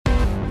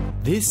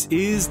This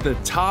is the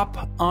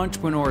Top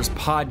Entrepreneurs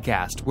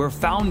Podcast, where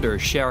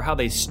founders share how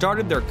they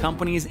started their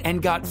companies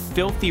and got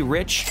filthy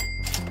rich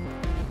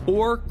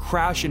or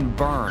crash and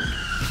burn.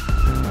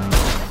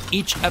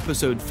 Each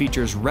episode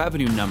features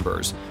revenue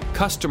numbers,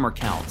 customer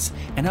counts,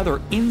 and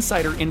other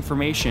insider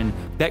information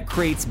that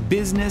creates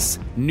business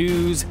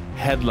news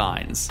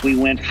headlines. We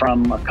went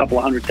from a couple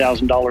of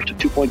 $100,000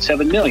 to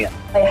 $2.7 million.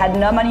 I had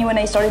no money when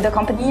I started the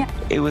company.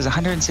 It was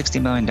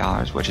 $160 million,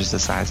 which is the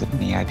size of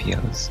many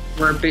IPOs.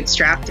 We're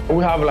bootstrapped.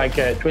 We have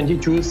like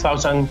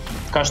 22,000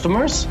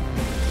 customers.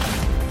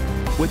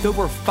 With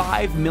over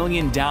 5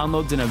 million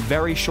downloads in a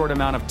very short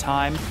amount of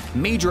time,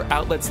 major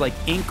outlets like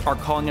Inc. are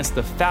calling us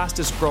the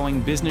fastest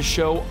growing business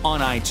show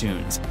on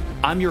iTunes.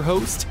 I'm your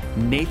host,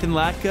 Nathan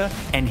Latka,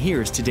 and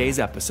here's today's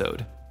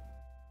episode.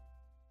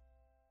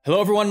 Hello,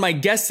 everyone. My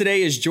guest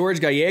today is George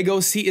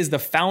Gallegos. He is the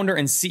founder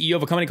and CEO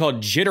of a company called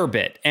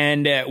Jitterbit.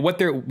 And what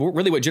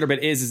Jitterbit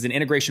is an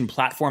integration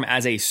platform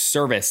as a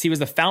service. He was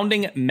the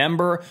founding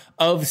member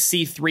of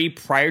C3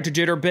 prior to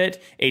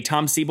Jitterbit, a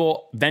Tom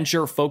Siebel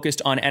venture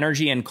focused on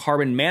energy and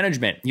carbon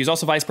management. He was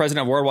also vice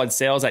president of worldwide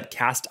sales at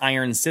Cast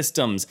Iron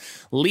Systems,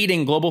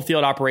 leading global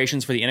field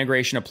operations for the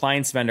integration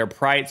appliance vendor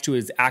prior to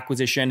his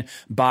acquisition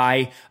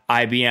by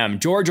IBM.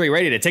 George, are you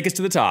ready to take us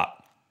to the top?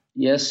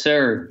 Yes,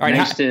 sir. All right,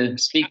 nice to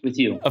speak with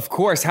you. Of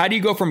course. How do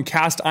you go from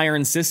Cast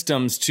Iron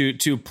Systems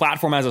to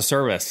platform as a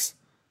service?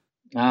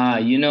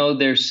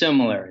 They're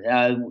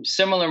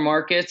similar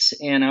markets.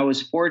 And I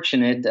was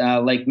fortunate,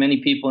 like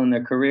many people in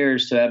their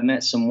careers, to have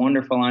met some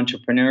wonderful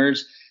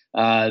entrepreneurs,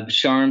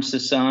 Sharm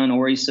Sassan,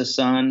 Ori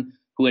Sassan,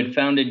 who had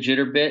founded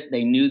Jitterbit.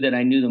 They knew that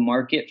I knew the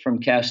market from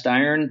Cast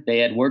Iron. They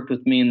had worked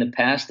with me in the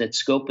past at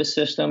Scopus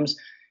Systems.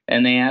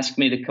 And they asked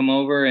me to come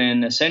over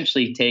and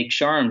essentially take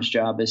Sharm's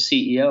job as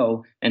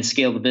CEO and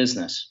scale the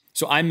business.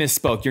 So I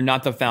misspoke. You're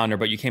not the founder,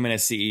 but you came in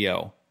as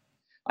CEO.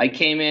 I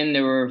came in.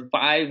 There were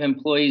 5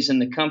 employees in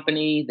the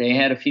company. They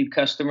had a few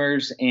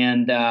customers,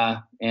 and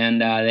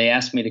they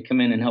asked me to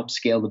come in and help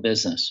scale the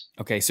business.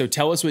 Okay, so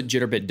tell us what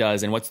Jitterbit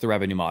does and what's the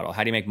revenue model.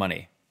 How do you make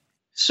money?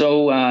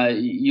 So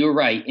you're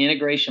right.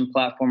 Integration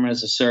platform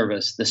as a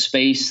service, the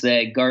space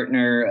that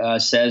Gartner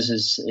says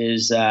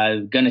is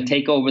going to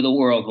take over the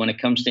world when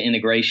it comes to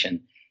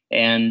integration.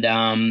 And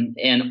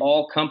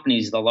all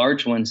companies, the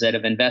large ones that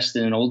have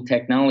invested in old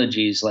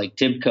technologies like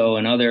TIBCO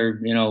and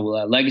other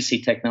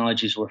legacy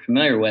technologies we're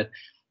familiar with,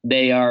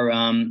 they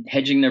are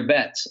hedging their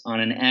bets on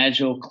an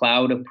agile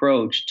cloud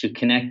approach to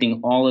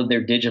connecting all of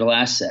their digital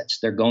assets.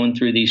 They're going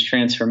through these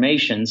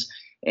transformations,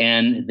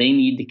 and they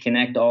need to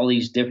connect all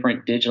these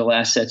different digital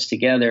assets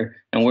together.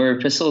 And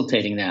we're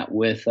facilitating that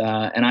with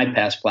an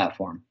iPaaS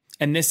platform.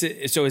 And is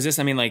this,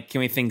 can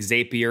we think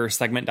Zapier,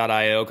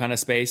 Segment.io kind of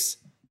space?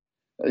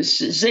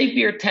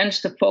 Zapier tends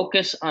to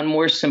focus on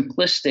more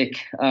simplistic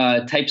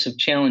types of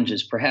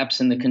challenges, perhaps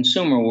in the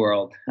consumer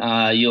world.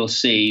 You'll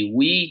see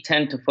we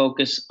tend to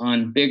focus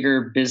on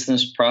bigger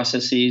business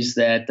processes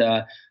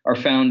that are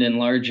found in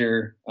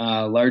larger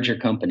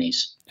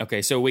companies.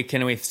 Okay, so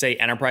can we say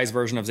enterprise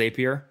version of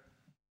Zapier?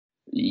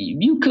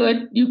 You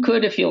could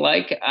if you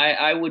like.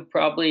 I would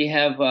probably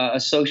have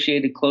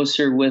associated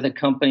closer with a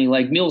company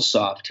like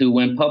MuleSoft, who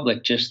went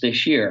public just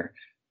this year.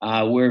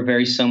 We're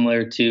very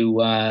similar to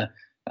what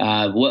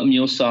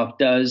MuleSoft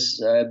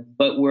does,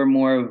 but we're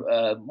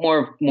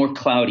more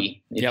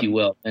cloudy, if you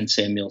will, than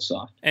say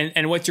MuleSoft.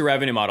 And what's your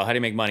revenue model? How do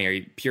you make money? Are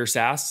you pure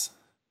SaaS?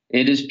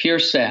 It is pure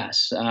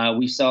SaaS.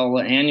 We sell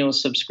an annual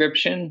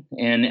subscription,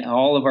 and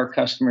all of our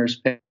customers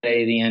pay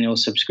the annual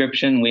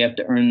subscription. We have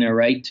to earn their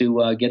right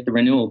to get the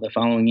renewal the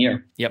following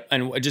year. Yep.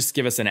 And just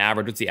give us an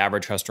average. What's the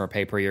average customer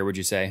pay per year, would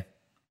you say?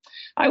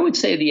 I would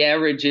say the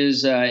average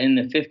is in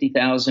the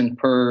 $50,000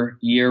 per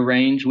year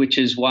range, which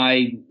is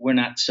why we're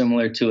not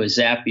similar to a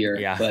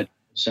Zapier, but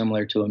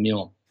similar to a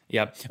Mule.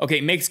 Yep.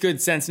 Okay. Makes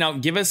good sense. Now,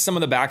 give us some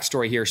of the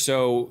backstory here.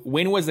 So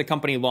when was the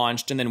company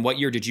launched, and then what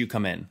year did you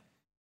come in?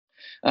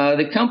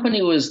 The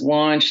company was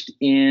launched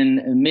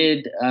in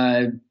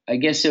I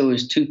guess it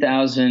was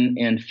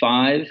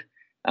 2005,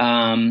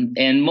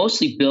 and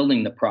mostly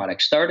building the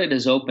product. Started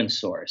as open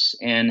source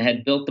and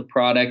had built the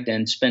product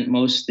and spent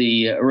most of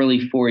the early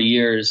 4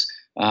 years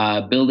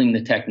building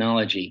the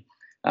technology.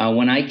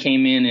 When I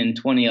came in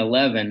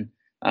 2011,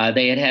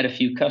 they had a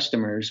few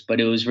customers,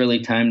 but it was really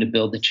time to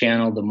build the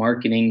channel, the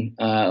marketing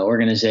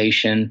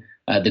organization,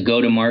 the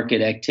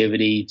go-to-market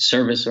activity,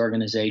 service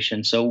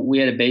organization. So we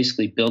had to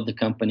basically build the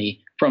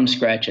company from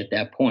scratch at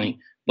that point,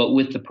 but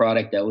with the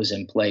product that was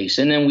in place.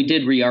 And then we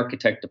did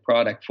re-architect the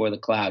product for the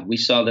cloud. We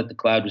saw that the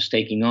cloud was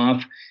taking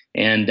off,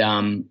 and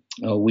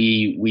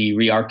we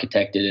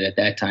re-architected it at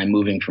that time,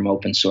 moving from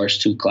open source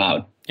to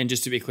cloud. And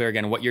just to be clear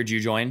again, what year did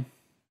you join?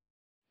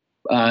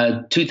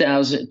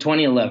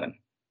 2011.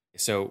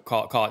 So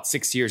call it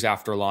 6 years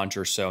after launch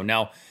or so.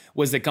 Now,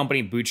 was the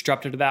company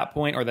bootstrapped to that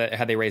point, or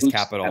had they raised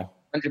capital?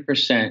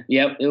 100%.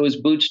 Yep, it was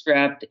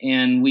bootstrapped,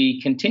 and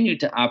we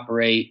continued to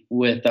operate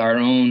with our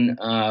own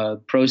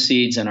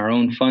proceeds and our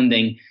own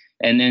funding.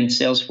 And then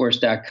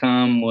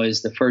Salesforce.com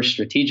was the first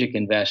strategic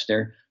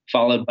investor,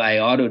 followed by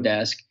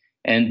Autodesk.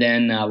 And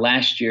then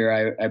last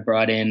year, I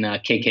brought in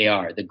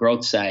KKR, the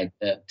growth side,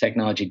 the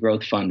technology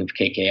growth fund of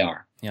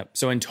KKR. Yep.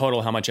 So in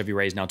total, how much have you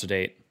raised now to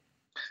date?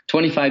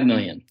 $25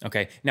 million.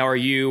 Okay. Now, are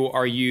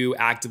you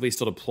actively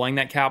still deploying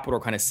that capital or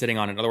kind of sitting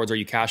on it? In other words, are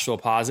you cash flow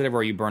positive or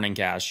are you burning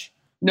cash?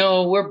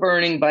 No, we're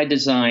burning by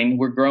design.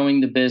 We're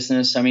growing the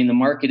business. I mean, the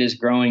market is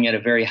growing at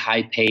a very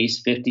high pace,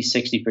 50,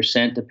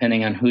 60%,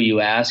 depending on who you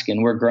ask.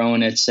 And we're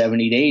growing at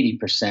 70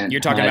 to 80%. You're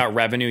talking about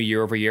revenue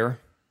year over year?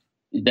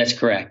 That's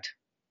correct.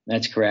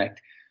 That's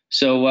correct.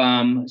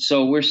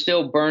 So we're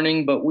still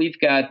burning, but we've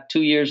got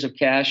 2 years of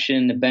cash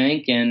in the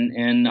bank,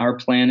 and our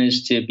plan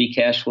is to be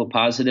cash flow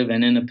positive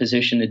and in a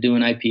position to do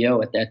an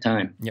IPO at that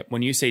time. Yep.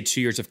 When you say 2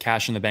 years of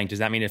cash in the bank, does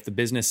that mean if the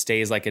business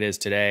stays like it is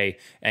today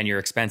and your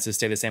expenses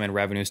stay the same and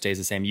revenue stays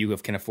the same, you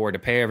can afford to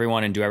pay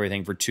everyone and do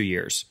everything for 2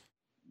 years?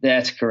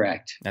 That's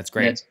correct. That's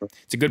great.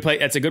 It's a good place.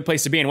 That's a good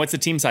place to be. And what's the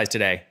team size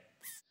today?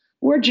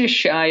 We're just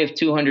shy of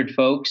 200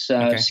 folks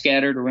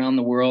scattered around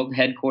the world,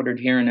 headquartered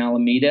here in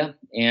Alameda.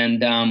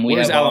 And we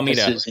have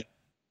Alameda? Offices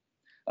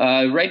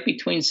right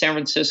between San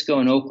Francisco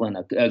and Oakland,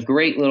 a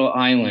great little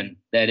island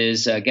that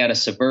is got a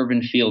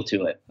suburban feel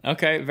to it.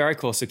 Okay, very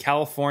cool. So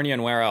California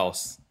and where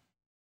else?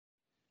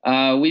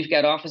 We've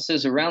got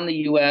offices around the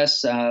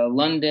U.S.,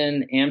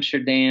 London,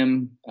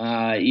 Amsterdam,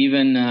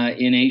 even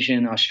in Asia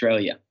and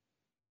Australia.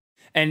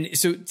 And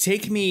so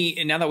take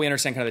me, now that we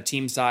understand kind of the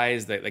team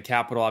size, the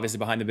capital obviously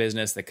behind the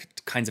business, the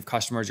kinds of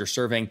customers you're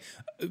serving,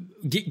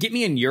 get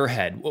me in your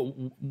head.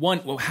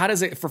 One, how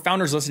does it, for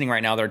founders listening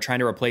right now that are trying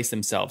to replace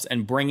themselves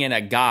and bring in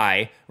a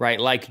guy, right,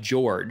 like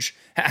George,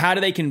 how do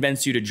they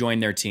convince you to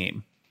join their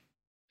team?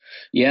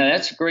 Yeah,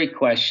 that's a great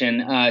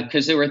question,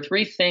 because there were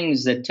three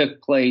things that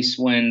took place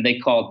when they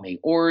called me.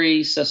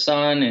 Ori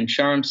Sasan and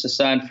Sharm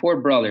Sasan, four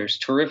brothers,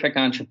 terrific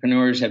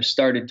entrepreneurs, have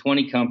started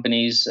 20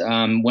 companies.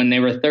 When they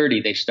were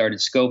 30, they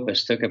started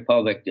Scopus, took it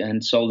public,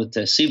 and sold it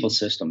to Siebel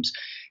Systems,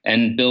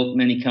 and built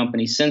many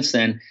companies since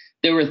then.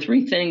 There were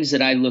three things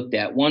that I looked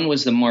at. One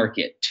was the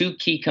market. Two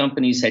key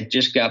companies had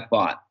just got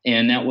bought,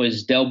 and that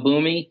was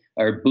Boomi,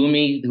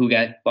 who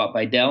got bought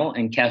by Dell,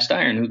 and Cast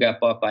Iron, who got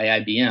bought by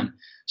IBM.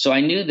 So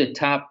I knew the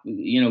top,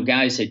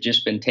 guys had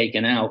just been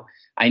taken out.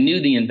 I knew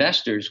the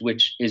investors,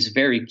 which is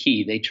very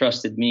key. They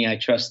trusted me, I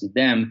trusted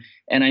them,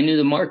 and I knew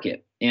the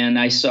market. And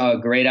I saw a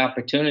great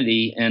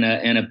opportunity and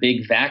a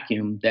big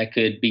vacuum that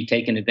could be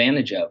taken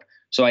advantage of.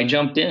 So I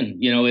jumped in.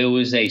 It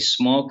was a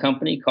small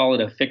company, call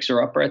it a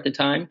fixer-upper at the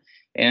time,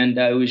 and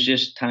it was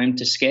just time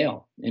to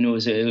scale. And it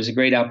was a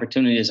great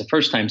opportunity as a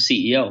first-time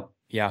CEO.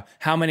 Yeah.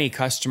 How many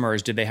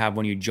customers did they have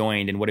when you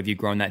joined, and what have you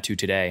grown that to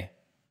today?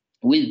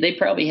 They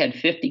probably had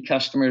 50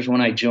 customers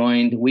when I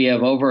joined. We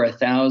have over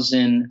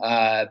 1,000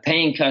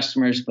 paying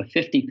customers, but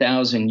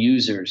 50,000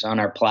 users on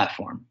our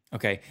platform.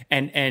 Okay.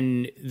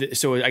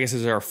 So I guess,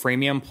 is there a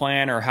freemium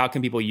plan, or how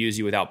can people use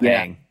you without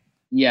paying?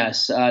 Yeah.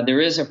 Yes, there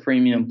is a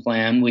freemium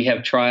plan. We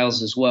have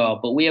trials as well,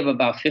 but we have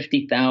about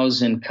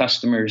 50,000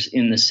 customers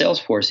in the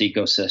Salesforce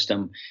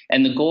ecosystem.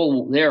 And the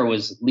goal there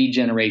was lead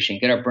generation,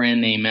 get our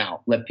brand name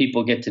out, let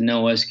people get to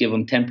know us, give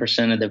them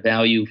 10% of the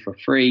value for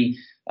free.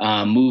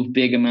 Move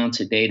big amounts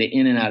of data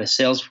in and out of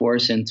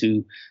Salesforce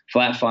into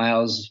flat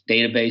files,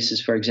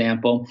 databases, for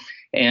example,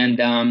 and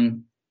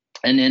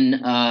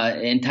then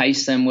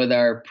entice them with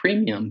our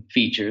premium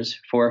features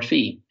for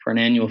an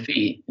annual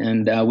fee.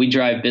 And we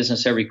drive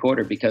business every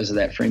quarter because of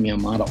that freemium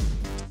model.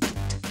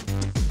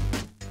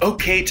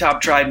 Okay,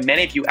 Top Tribe,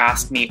 many of you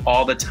ask me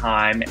all the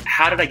time,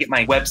 how did I get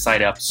my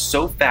website up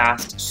so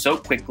fast, so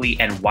quickly,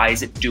 and why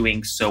is it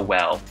doing so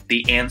well?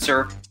 The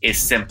answer is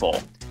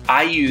simple.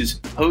 I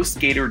use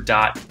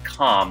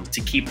HostGator.com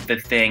to keep the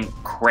thing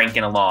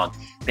cranking along.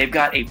 They've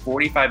got a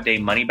 45-day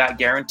money-back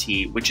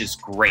guarantee, which is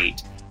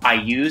great. I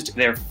used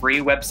their free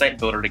website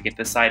builder to get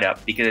the site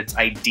up because it's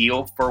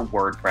ideal for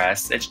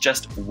WordPress. It's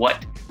just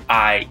what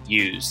I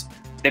use.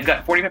 They've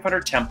got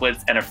 4,500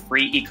 templates and a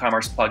free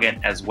e-commerce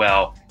plugin as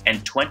well,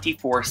 and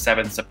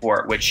 24/7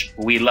 support, which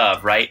we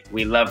love, right?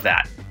 We love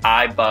that.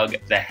 I bug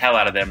the hell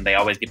out of them. They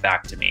always get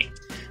back to me.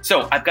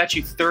 So I've got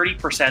you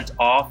 30%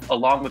 off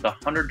along with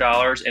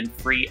 $100 in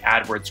free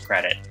AdWords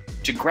credit.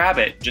 To grab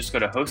it, just go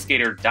to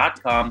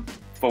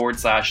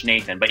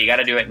HostGator.com/Nathan, but you got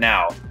to do it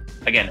now.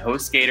 Again,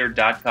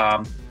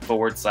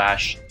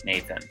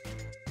 HostGator.com/Nathan.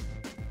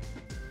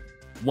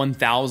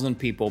 1,000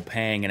 people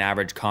paying an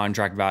average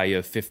contract value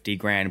of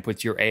 $50,000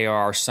 puts your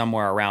ARR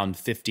somewhere around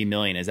 50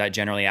 million. Is that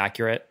generally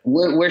accurate?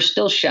 We're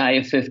still shy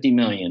of 50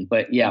 million,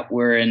 but yeah,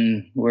 we're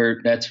on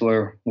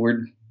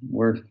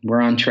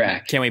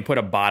track. Can we put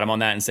a bottom on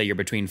that and say you're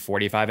between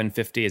 45 and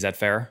 50? Is that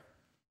fair?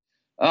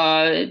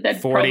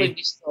 That'd 40? Probably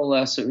be still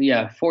less.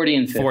 Yeah, 40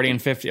 and 50. 40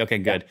 and 50. Okay,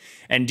 good.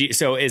 And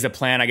so is a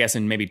plan, I guess,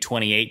 in maybe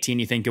 2018,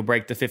 you think you'll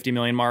break the 50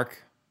 million mark?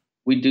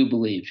 We do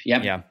believe.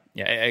 Yep. Yeah.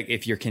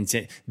 If you're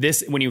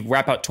when you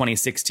wrap out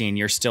 2016,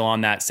 you're still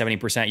on that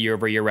 70% year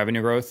over year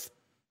revenue growth.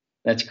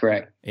 That's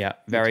correct. Yeah.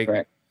 Very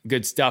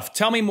good stuff.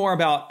 Tell me more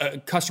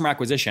about customer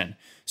acquisition.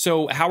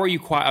 So how are you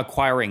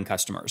acquiring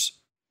customers?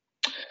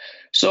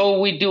 So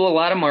we do a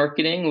lot of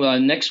marketing.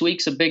 Next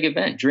week's a big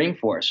event,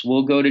 Dreamforce.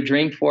 We'll go to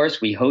Dreamforce.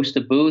 We host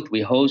a booth.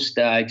 We host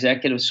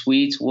executive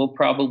suites. We'll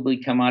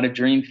probably come out of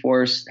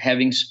Dreamforce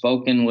having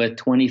spoken with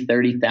 20,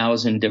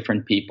 30,000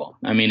 different people.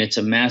 I mean, it's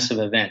a massive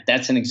event.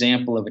 That's an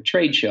example of a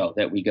trade show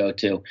that we go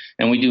to.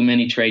 And we do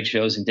many trade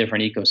shows in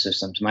different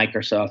ecosystems,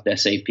 Microsoft,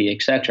 SAP,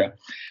 etc.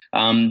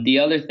 The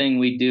other thing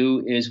we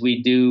do is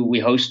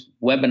we host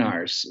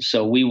webinars.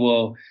 So we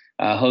will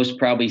host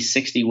probably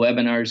 60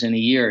 webinars in a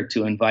year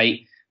to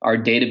invite our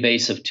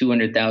database of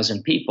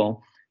 200,000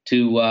 people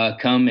to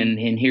come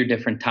and hear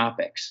different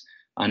topics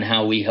on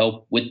how we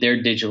help with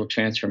their digital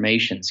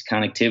transformations,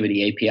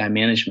 connectivity, API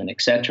management,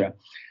 etc.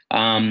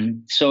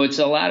 So it's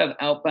a lot of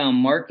outbound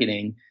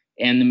marketing,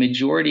 and the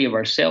majority of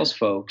our sales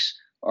folks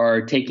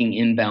are taking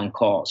inbound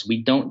calls.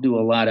 We don't do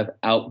a lot of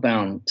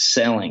outbound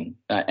selling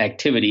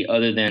activity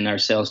other than our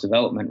sales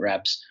development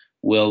reps.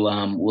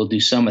 We'll do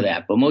some of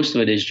that, but most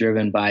of it is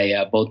driven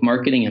by both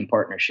marketing and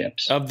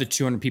partnerships. Of the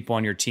 200 people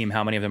on your team,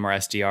 how many of them are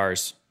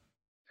SDRs?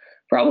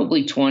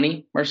 Probably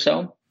 20 or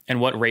so.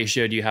 And what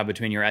ratio do you have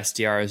between your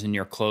SDRs and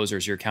your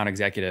closers, your account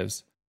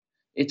executives?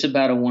 It's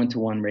about a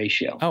 1-to-1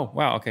 ratio. Oh,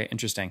 wow. Okay.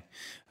 Interesting.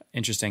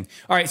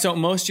 All right. So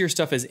most of your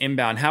stuff is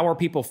inbound. How are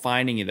people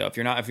finding you though? If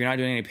you're not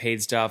doing any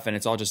paid stuff and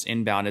it's all just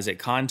inbound, is it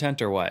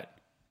content or what?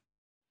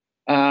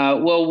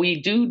 Well, we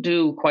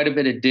do quite a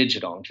bit of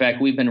digital. In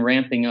fact, we've been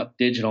ramping up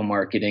digital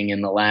marketing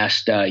in the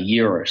last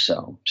year or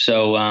so.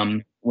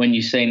 So when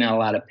you say not a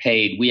lot of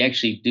paid, we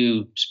actually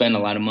do spend a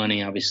lot of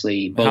money,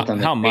 obviously, both on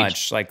the how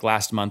much? Like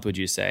last month, would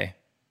you say?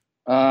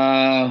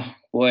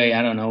 Boy,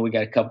 I don't know. We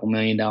got a couple $1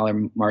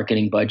 million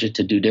marketing budget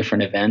to do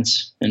different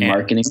events and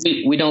marketing.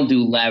 We don't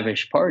do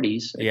lavish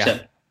parties,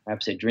 except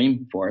perhaps at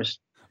Dreamforce.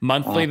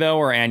 Monthly though,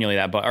 or annually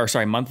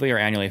monthly or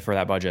annually for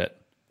that budget?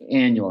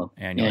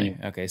 Annually.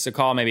 Okay. So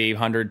call maybe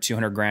 100,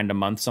 200 grand a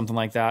month, something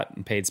like that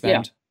in paid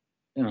spend.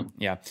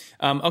 Yeah.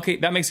 Okay.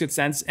 That makes good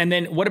sense. And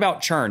then what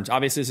about churn?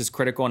 Obviously this is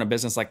critical in a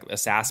business like a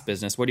SaaS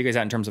business. What do you guys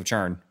at in terms of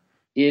churn?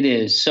 It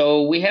is.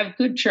 So we have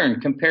good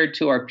churn compared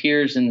to our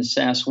peers in the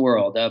SaaS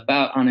world,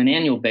 about on an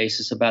annual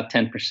basis, about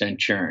 10%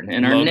 churn.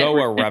 And our logo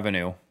or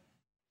revenue?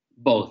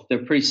 Both.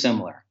 They're pretty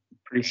similar.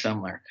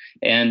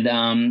 And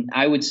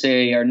I would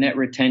say our net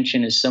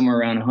retention is somewhere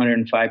around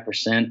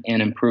 105%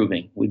 and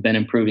improving. We've been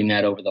improving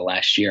that over the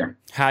last year.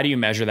 How do you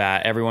measure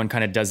that? Everyone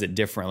kind of does it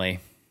differently.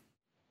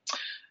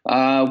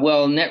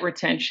 Well, net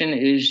retention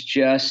is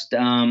just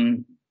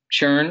churn,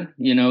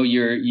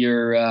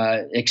 your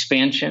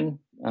expansion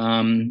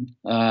over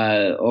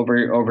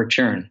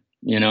churn.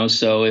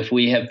 So if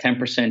we have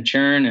 10%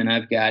 churn and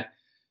I've got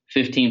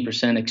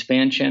 15%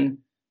 expansion,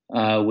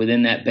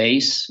 within that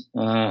base,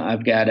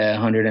 I've got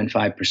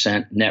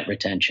 105% net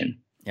retention.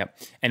 Yep.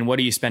 And what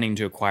are you spending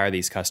to acquire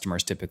these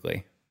customers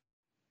typically?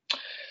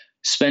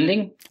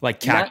 Spending? Like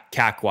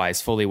CAC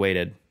wise, fully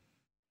weighted.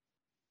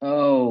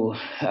 Oh,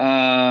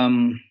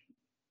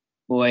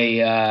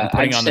 boy. I'm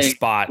putting on the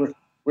spot.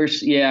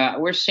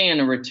 We're seeing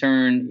a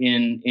return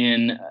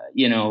in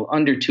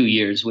under 2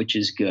 years, which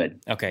is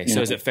good. Okay.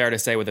 So is it fair to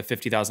say with a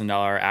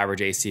 $50,000 average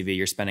ACV,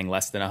 you're spending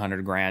less than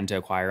 100 grand to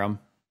acquire them?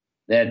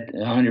 That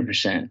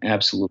 100%,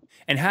 absolutely.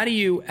 And how do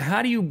you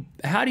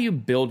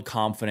build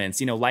confidence?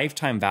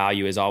 Lifetime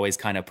value is always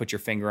kind of put your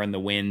finger in the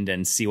wind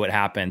and see what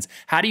happens.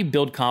 How do you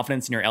build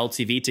confidence in your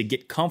LTV to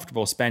get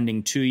comfortable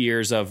spending 2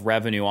 years of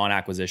revenue on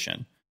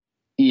acquisition?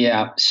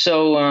 Yeah.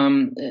 So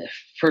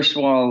first of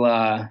all,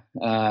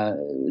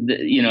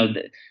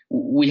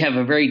 we have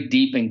a very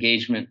deep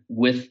engagement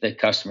with the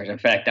customers. In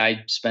fact,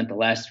 I spent the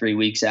last 3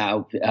 weeks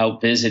out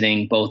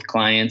visiting both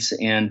clients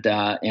and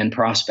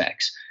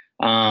prospects.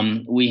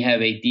 We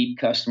have a deep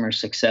customer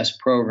success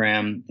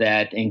program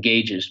that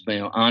engages,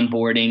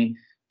 onboarding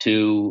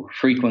to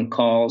frequent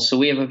calls. So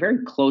we have a very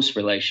close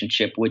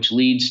relationship, which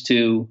leads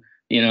to,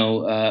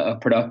 a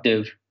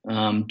productive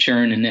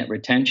churn and net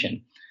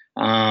retention.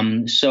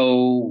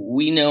 So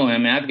we know,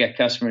 I've got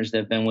customers that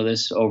have been with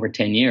us over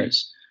 10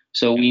 years.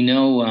 So we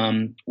know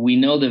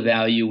the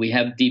value. We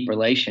have deep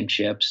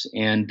relationships,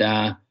 and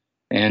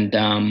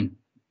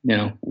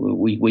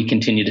we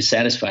continue to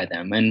satisfy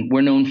them, and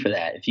we're known for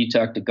that. If you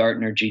talk to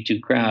Gartner,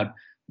 G2 Crowd,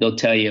 they'll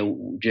tell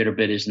you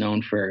Jitterbit is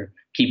known for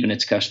keeping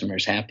its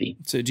customers happy.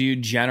 So do you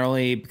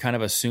generally kind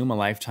of assume a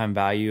lifetime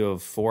value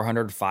of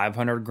 400,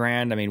 500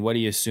 grand? I mean, what do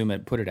you assume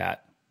put it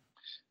at?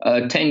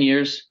 10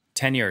 years.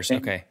 10 years.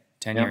 Okay.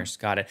 10 years.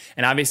 Got it.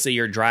 And obviously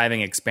you're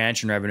driving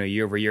expansion revenue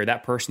year over year.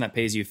 That person that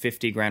pays you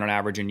 50 grand on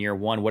average in year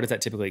one, what does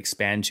that typically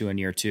expand to in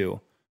year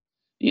two?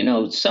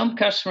 Some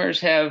customers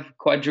have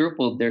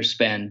quadrupled their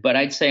spend, but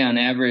I'd say on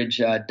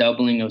average,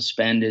 doubling of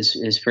spend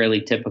is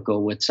fairly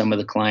typical with some of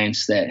the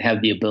clients that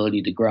have the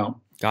ability to grow.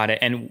 Got it.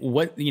 And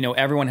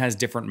everyone has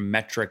different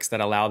metrics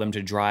that allow them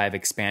to drive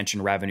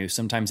expansion revenue.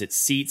 Sometimes it's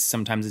seats,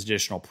 sometimes it's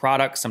additional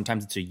products,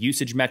 sometimes it's a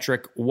usage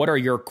metric. What are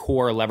your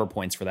core lever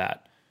points for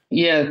that?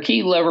 Yeah,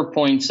 key lever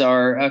points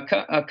are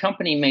a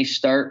company may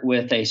start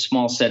with a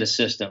small set of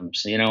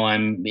systems.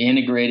 I'm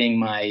integrating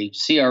my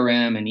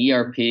CRM and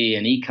ERP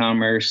and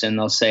e-commerce, and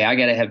they'll say, I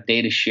got to have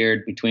data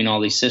shared between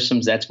all these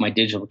systems. That's my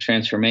digital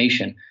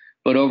transformation.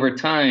 But over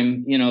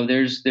time,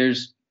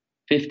 there's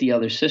 50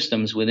 other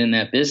systems within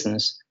that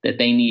business that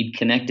they need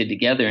connected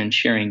together and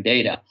sharing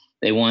data.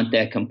 They want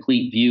that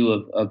complete view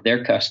of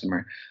their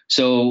customer.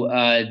 So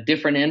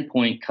different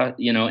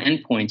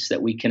endpoints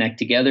that we connect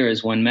together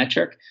as one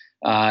metric.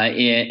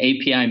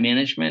 API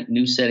management,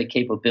 new set of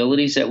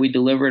capabilities that we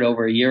delivered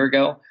over a year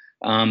ago.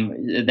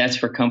 That's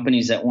for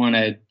companies that want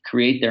to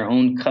create their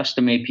own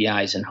custom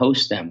APIs and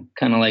host them,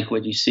 kind of like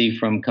what you see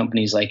from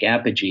companies like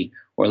Apigee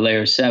or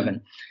Layer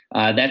 7.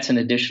 That's an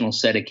additional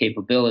set of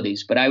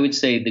capabilities. But I would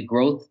say the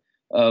growth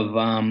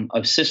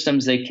of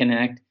systems they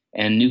connect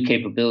and new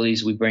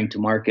capabilities we bring to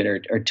market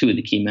are two of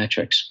the key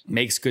metrics.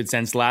 Makes good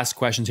sense. Last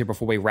questions here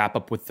before we wrap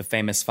up with the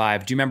famous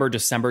five. Do you remember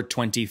December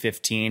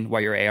 2015,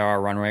 what your ARR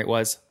run rate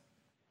was?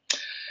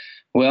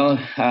 Well,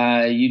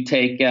 you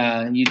take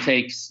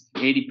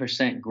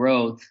 80%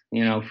 growth,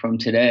 from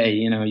today,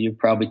 you're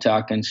probably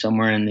talking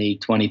somewhere in the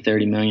 20,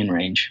 30 million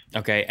range.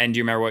 Okay. And do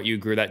you remember what you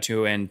grew that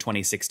to in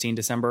 2016,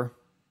 December?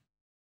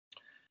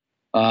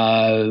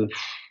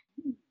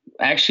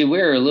 Actually, we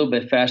were a little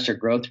bit faster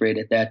growth rate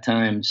at that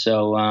time.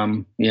 So,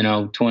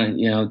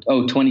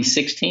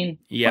 2016?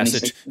 Yeah.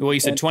 So, you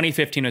said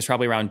 2015 was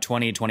probably around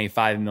 20,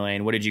 25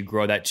 million. What did you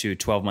grow that to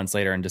 12 months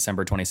later in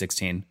December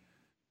 2016?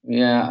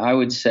 Yeah, I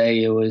would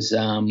say it was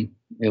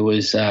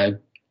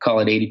call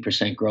it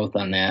 80% growth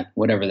on that,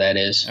 whatever that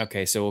is.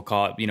 Okay. So we'll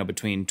call it,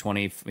 between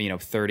 20,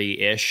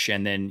 30 ish.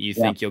 And then you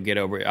think you'll get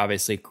over,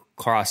 obviously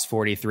cross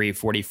 43,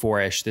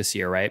 44 ish this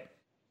year, right?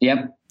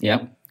 Yep.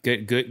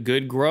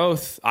 Good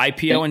growth.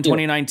 IPO in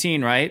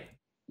 2019, right?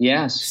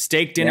 Yes.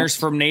 Steak dinners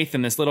from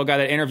Nathan, this little guy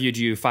that interviewed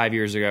you 5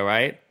 years ago,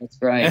 right? That's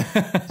right.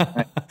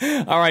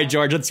 All right,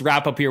 George, let's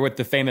wrap up here with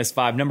the famous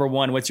five. Number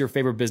one, what's your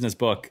favorite business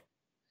book?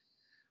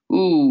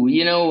 Ooh,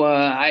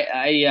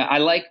 I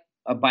like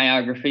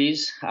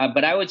biographies,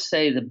 but I would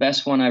say the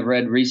best one I've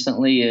read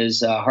recently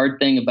is The Hard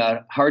Thing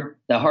About Hard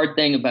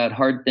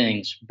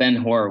Things, Ben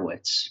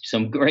Horowitz.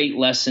 Some great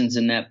lessons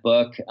in that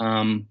book.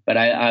 But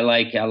I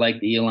like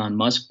the Elon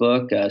Musk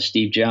book,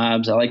 Steve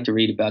Jobs. I like to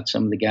read about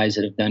some of the guys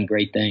that have done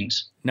great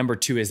things. Number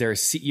two, is there a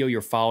CEO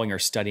you're following or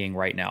studying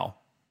right now?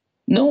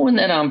 No one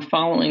that I'm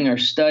following or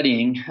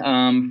studying.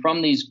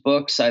 From these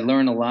books, I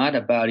learn a lot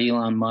about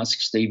Elon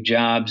Musk, Steve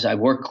Jobs. I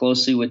work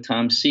closely with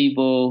Tom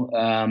Siebel.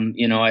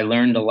 I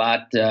learned a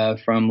lot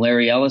from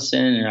Larry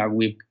Ellison, and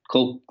we've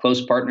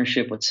close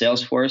partnership with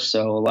Salesforce.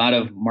 So a lot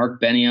of Mark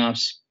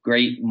Benioff's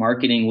great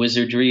marketing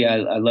wizardry I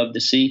love to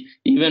see.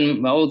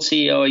 Even my old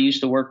CEO I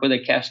used to work with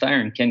at Cast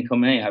Iron, Ken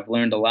Comey, I've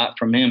learned a lot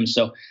from him.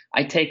 So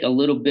I take a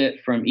little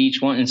bit from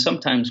each one and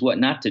sometimes what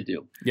not to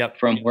do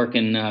from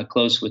working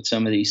close with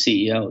some of these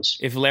CEOs.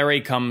 If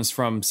Larry comes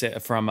from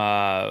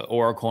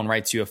Oracle and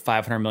writes you a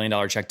 $500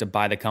 million check to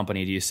buy the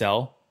company, do you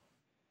sell?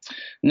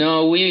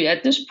 No,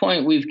 at this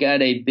point, we've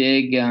got a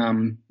big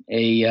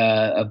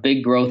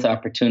growth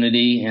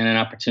opportunity and an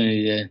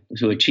opportunity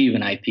to achieve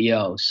an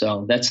IPO.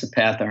 So that's the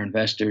path our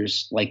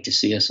investors like to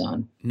see us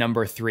on.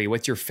 Number three,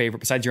 what's your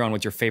favorite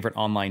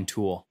online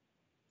tool?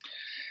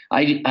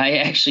 I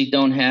actually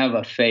don't have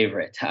a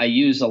favorite. I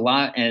use a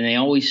lot, and they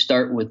always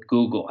start with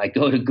Google. I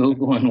go to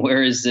Google and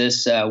where is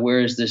this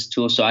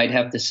tool? So I'd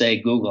have to say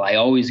Google. I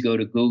always go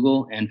to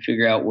Google and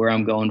figure out where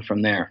I'm going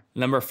from there.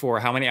 Number four,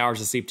 how many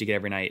hours of sleep do you get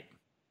every night?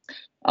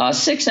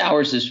 6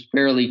 hours is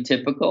fairly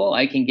typical.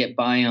 I can get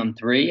by on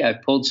 3.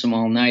 I've pulled some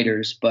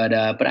all-nighters, but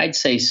I'd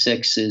say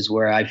 6 is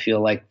where I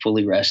feel like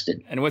fully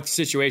rested. And what's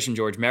the situation,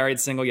 George? Married,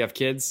 single, you have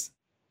kids?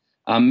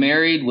 I'm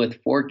married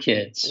with 4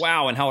 kids.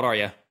 Wow, and how old are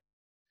you?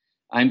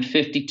 I'm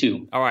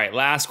 52. All right,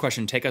 last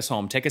question. Take us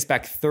home. Take us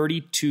back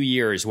 32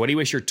 years. What do you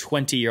wish your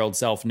 20-year-old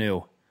self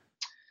knew?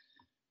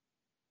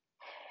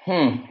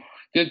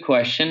 Good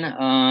question.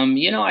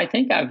 I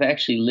think I've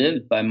actually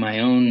lived by my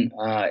own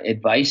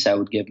advice I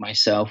would give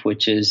myself,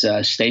 which is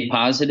stay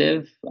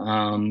positive,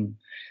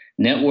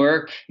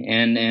 network,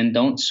 and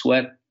don't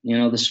sweat,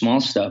 the small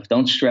stuff.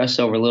 Don't stress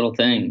over little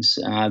things.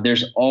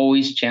 There's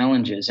always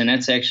challenges. And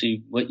that's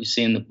actually what you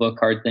see in the book,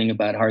 Hard Thing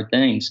About Hard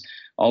Things.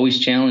 Always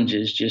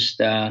challenges. Just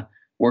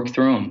work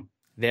through them.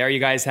 There you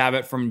guys have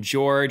it from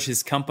George.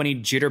 His company,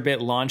 Jitterbit,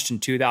 launched in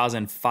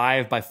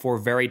 2005 by 4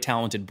 very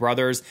talented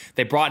brothers.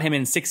 They brought him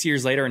in 6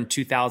 years later in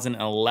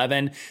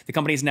 2011. The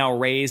company's now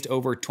raised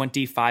over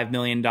 $25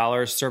 million,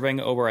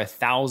 serving over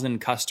 1,000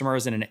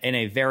 customers in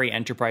a very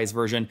enterprise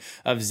version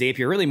of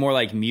Zapier, really more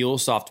like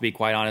MuleSoft, to be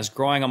quite honest,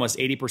 growing almost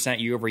 80%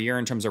 year over year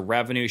in terms of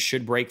revenue,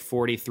 should break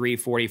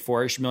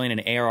 44-ish million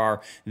in ARR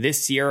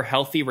this year.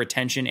 Healthy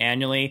retention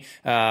annually,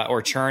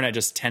 or churn at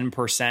just 10%.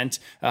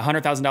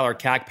 $100,000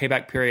 CAC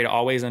payback period,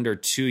 always under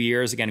 2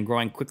 years. Again,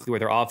 growing quickly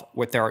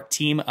with their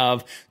team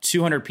of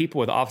 200 people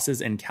with offices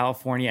in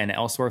California and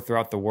elsewhere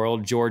throughout the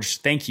world. George,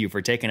 thank you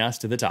for taking us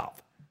to the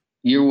top.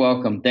 You're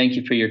welcome. Thank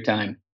you for your time.